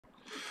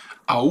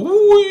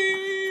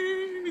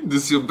Aoi!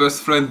 This is your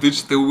best friend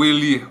Digital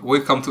Willy.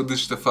 Welcome to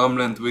Digital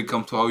Farmland.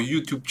 Welcome to our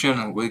YouTube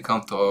channel.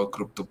 Welcome to our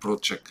crypto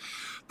project.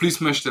 Please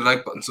smash the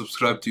like button,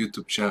 subscribe to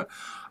YouTube channel,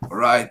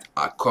 write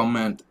a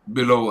comment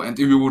below, and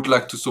if you would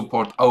like to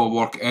support our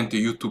work and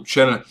the YouTube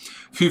channel,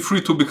 feel free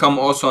to become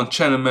also a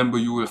channel member.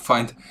 You will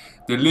find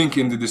the link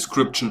in the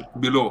description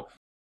below.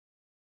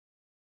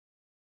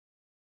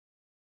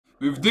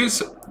 With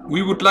this,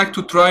 we would like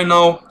to try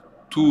now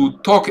to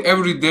talk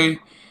every day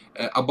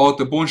about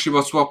the BONE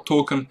ShibaSwap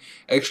token.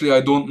 Actually, I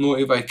don't know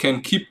if I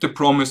can keep the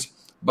promise,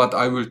 but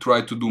I will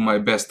try to do my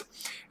best.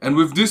 And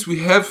with this, we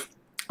have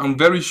a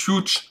very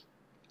huge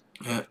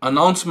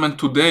announcement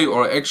today,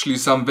 or actually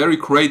some very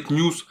great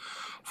news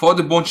for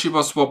the BONE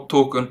ShibaSwap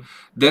token.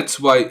 That's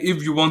why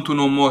if you want to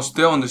know more,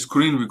 stay on the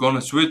screen. We're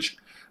gonna switch,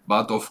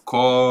 but of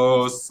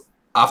course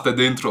after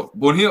the intro.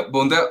 Bone here,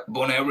 bone there,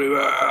 bone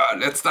everywhere.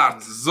 Let's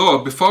start. So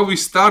before we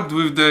start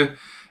with the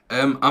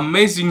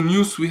amazing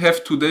news we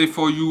have today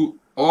for you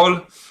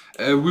all,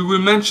 we will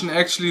mention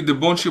actually the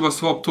BONE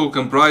ShibaSwap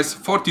token price,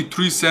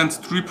 43 cents,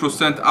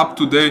 3% up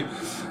today.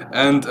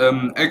 And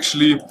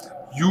actually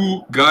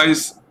you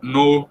guys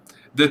know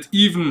that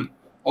even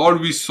all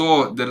we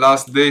saw the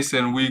last days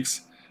and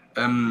weeks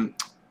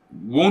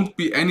won't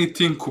be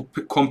anything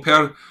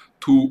compared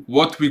to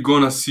what we're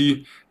gonna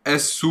see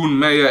as soon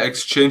Maya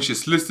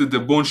exchanges listed the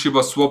BONE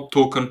ShibaSwap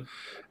token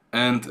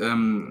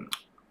and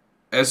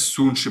as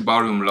soon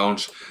Shibarium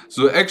launch.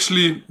 So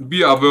actually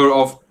be aware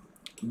of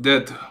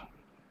that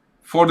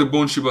for the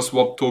BONE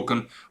ShibaSwap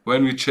token.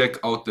 When we check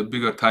out the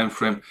bigger time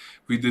frame,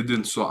 we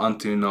didn't saw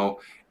until now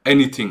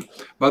anything.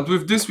 But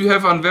with this we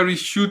have a very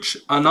huge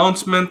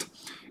announcement.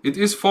 It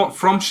is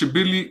from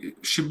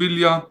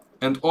Shibilia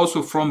and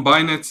also from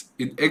Binance.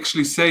 It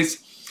actually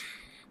says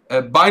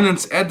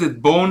Binance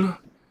added BONE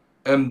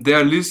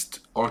their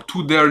list, or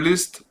to their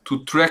list,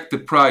 to track the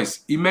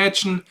price.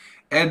 Imagine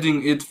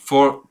adding it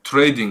for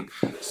trading.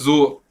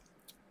 So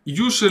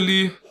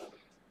usually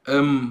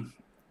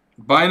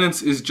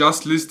Binance is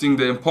just listing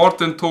the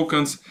important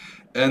tokens,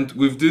 and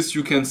with this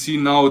you can see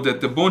now that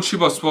the BONE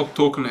ShibaSwap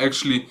token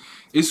actually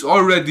is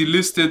already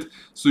listed.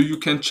 So you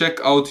can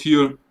check out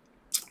here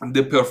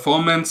the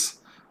performance.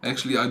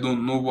 Actually, I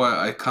don't know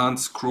why I can't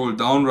scroll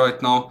down right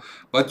now,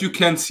 but you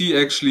can see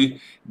actually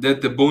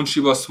that the BONE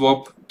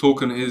ShibaSwap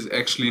token is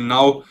actually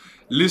now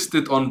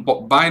listed on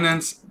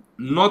Binance,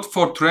 not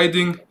for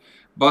trading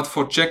but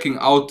for checking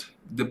out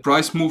the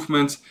price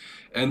movements.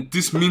 And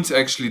this means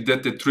actually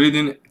that the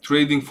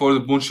trading for the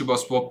BONE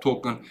ShibaSwap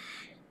token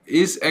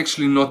is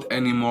actually not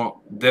anymore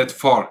that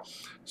far.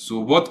 So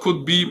what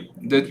could be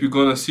that we're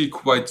gonna see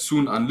quite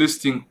soon a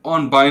listing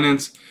on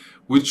Binance,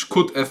 which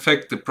could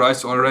affect the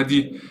price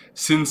already,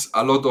 since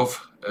a lot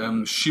of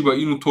Shiba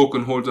Inu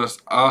token holders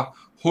are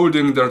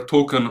holding their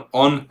token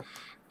on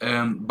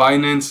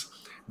Binance.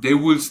 They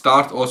will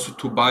start also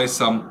to buy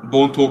some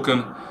BONE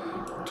token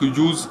to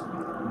use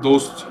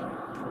those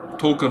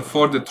token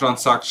for the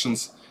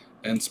transactions,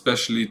 and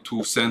especially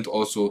to send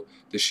also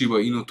the Shiba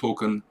Inu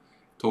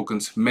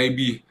tokens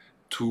maybe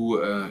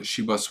to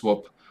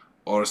ShibaSwap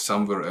or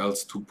somewhere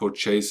else to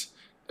purchase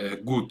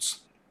goods.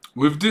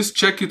 With this,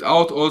 check it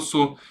out.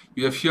 Also,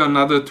 we have here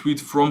another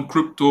tweet from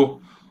Crypto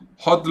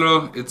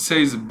Hodler. It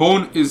says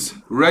BONE is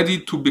ready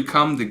to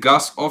become the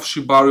gas of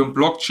Shibarium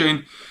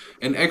blockchain.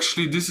 And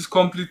actually this is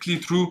completely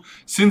true,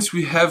 since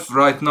we have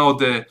right now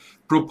the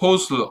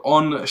proposal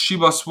on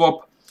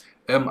ShibaSwap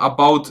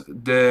about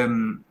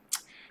the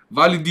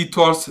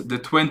validators, the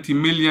 20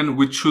 million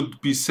which should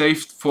be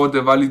saved for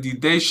the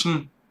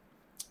validation.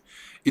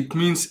 It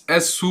means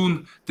as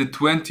soon the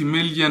 20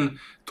 million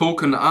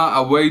token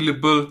are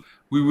available,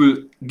 we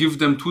will give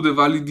them to the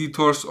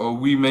validators, or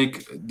we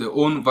make the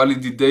own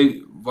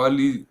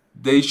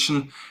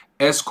validation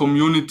as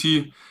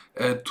community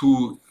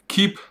to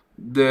keep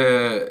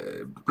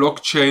the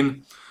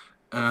blockchain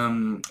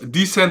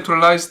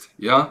decentralized.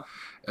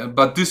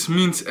 But this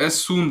means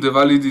as soon the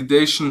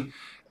validation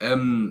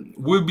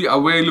will be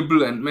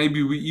available, and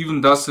maybe we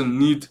even doesn't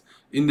need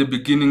in the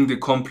beginning the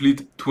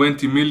complete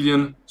 20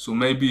 million. So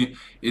maybe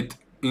it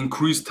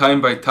increased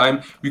time by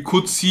time. We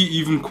could see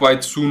even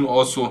quite soon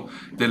also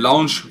the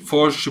launch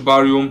for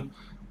Shibarium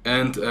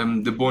and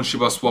the BONE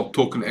ShibaSwap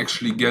token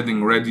actually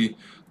getting ready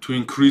to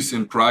increase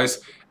in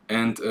price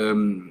and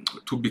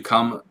to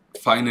become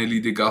finally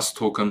the gas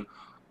token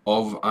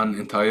of an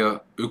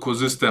entire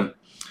ecosystem.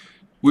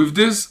 With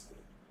this,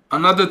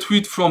 another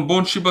tweet from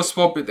BONE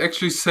ShibaSwap. It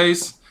actually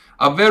says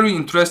a very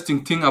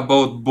interesting thing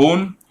about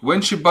BONE.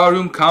 When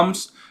Shibarium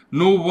comes,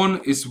 no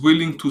one is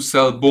willing to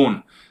sell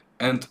BONE,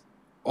 and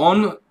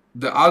on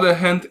the other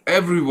hand,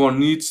 everyone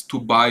needs to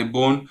buy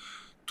BONE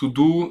to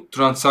do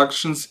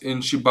transactions in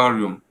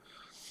Shibarium.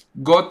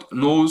 God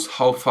knows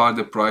how far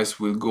the price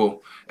will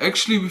go.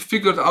 Actually, we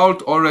figured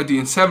out already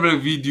in several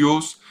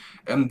videos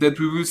that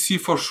we will see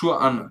for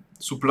sure a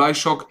supply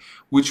shock,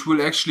 which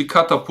will actually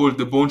catapult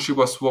the BONE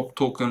ShibaSwap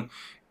token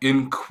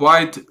in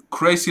quite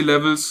crazy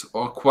levels,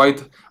 or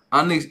quite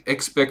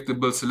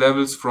unexpected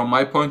levels from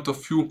my point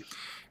of view.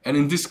 And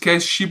in this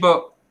case,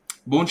 Shiba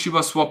BONE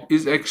ShibaSwap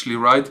is actually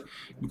right,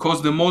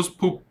 because the most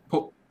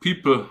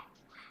people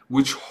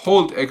which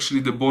hold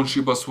actually the BONE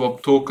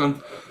ShibaSwap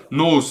token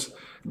knows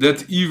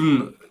that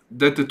even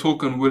that the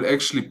token will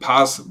actually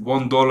pass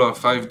 $1,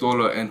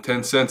 $5 and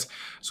 10 cents.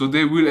 So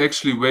they will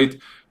actually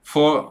wait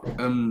for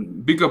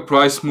bigger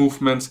price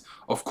movements.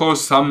 Of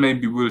course, some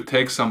maybe will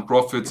take some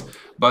profits,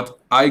 but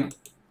I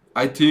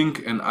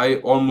think, and I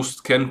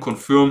almost can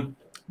confirm,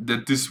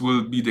 that this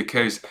will be the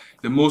case.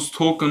 The most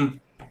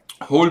token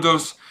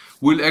holders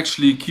will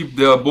actually keep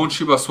their BONE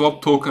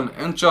ShibaSwap token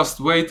and just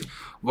wait,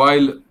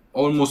 while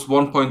almost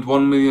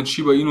 1.1 million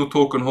Shiba Inu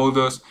token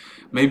holders,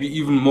 maybe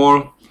even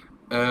more,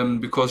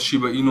 because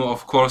Shiba Inu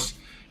of course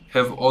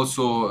have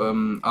also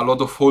a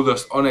lot of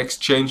holders on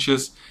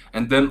exchanges,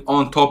 and then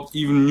on top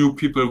even new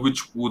people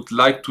which would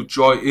like to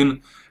join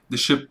in the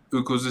SHIB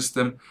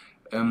ecosystem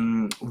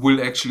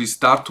will actually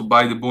start to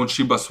buy the BONE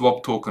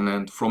ShibaSwap token.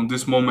 And from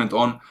this moment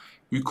on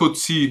we could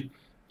see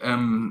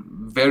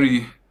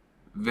very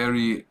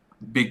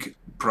big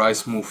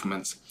price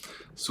movements.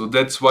 So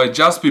that's why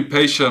just be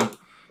patient,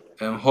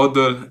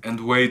 hodl and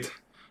wait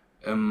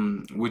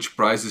which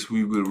prices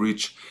we will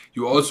reach.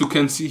 You also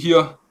can see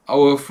here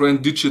our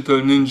friend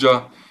Digital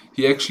Ninja.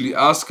 He actually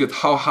asked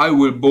how high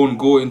will BONE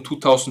go in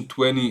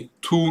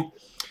 2022,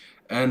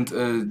 and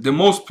the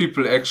most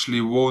people actually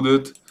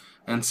voted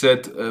and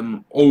said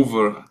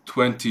over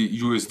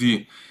 20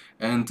 USD.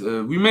 And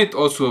we made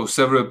also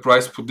several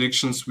price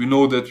predictions. We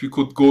know that we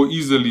could go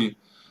easily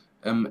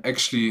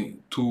actually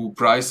to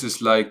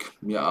prices like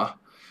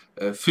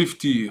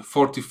 50,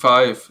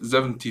 45,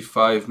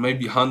 75,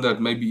 maybe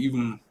 100, maybe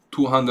even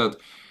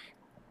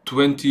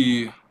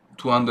 220,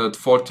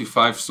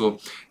 245. So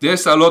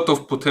there's a lot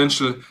of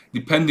potential,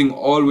 depending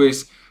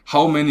always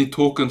how many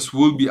tokens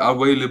will be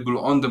available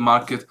on the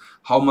market,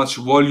 how much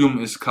volume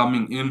is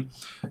coming in.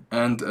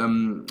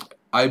 And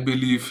I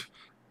believe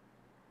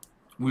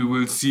we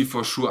will see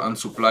for sure a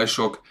supply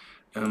shock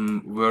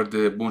where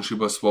the BONE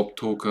ShibaSwap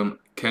token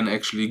can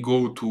actually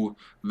go to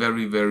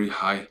very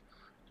high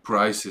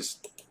prices.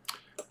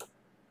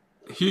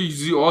 Here you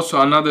see also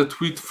another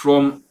tweet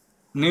from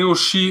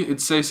NeoShi. It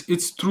says,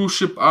 "It's true,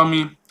 SHIB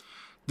army.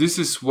 This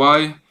is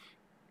why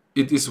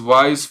it is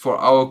wise for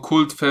our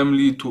cult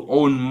family to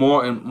own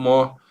more and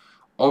more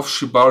of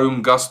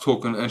Shibarium gas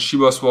token and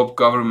ShibaSwap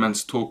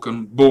government's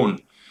token BONE.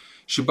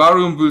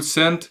 Shibarium will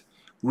send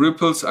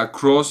ripples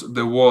across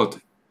the world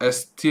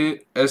as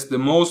the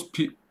most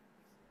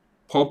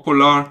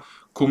popular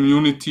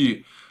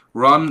community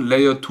run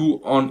layer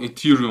 2 on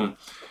Ethereum."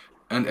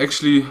 And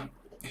actually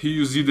here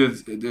you see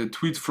the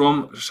tweet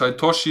from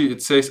Satoshi.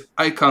 It says,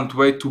 "I can't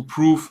wait to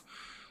prove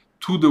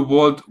to the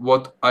world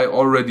what I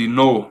already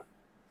know.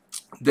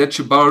 That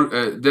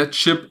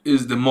SHIB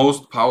is the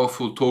most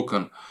powerful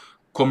token,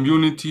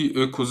 community,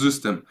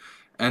 ecosystem,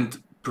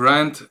 and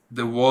brand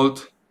the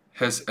world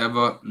has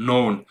ever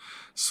known."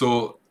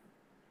 So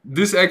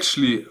this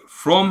actually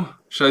from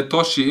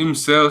Satoshi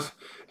himself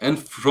and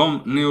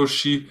from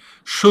NeoShi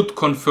should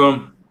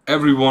confirm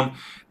everyone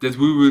that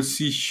we will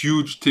see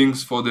huge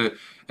things for the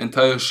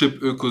entire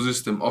SHIB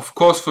ecosystem. Of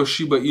course for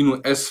Shiba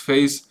Inu as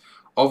face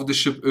of the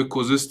SHIB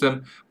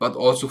ecosystem, but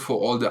also for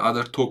all the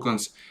other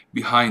tokens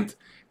behind.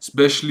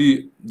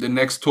 Especially the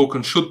next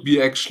token should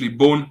be actually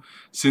BONE,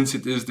 since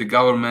it is the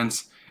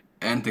government's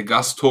and the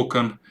gas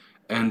token,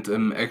 and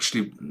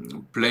actually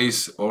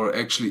plays, or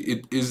actually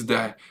it is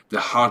the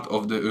heart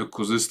of the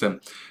ecosystem.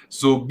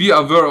 So be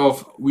aware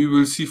of, we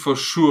will see for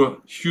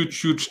sure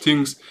huge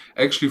things.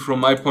 Actually from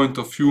my point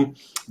of view,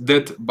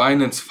 that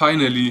Binance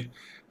finally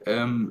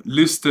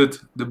listed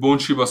the BONE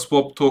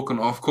ShibaSwap token.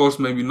 Of course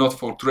maybe not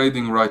for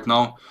trading right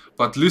now,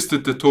 but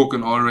listed the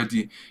token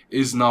already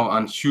is now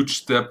a huge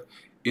step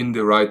in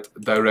the right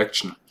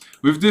direction.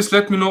 With this,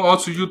 let me know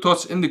also your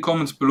thoughts in the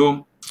comments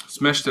below.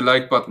 Smash the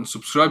like button,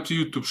 subscribe to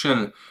YouTube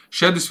channel,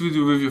 share this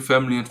video with your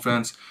family and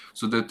friends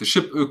so that the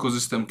SHIB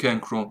ecosystem can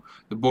grow,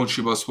 the BONE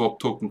ShibaSwap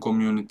token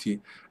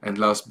community, and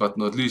last but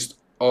not least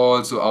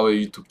also our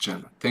YouTube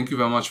channel. Thank you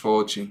very much for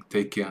watching.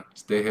 Take care,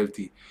 stay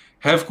healthy,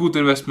 have good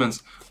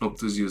investments, and hope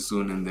to see you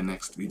soon in the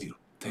next video.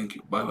 Thank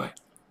you, bye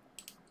bye.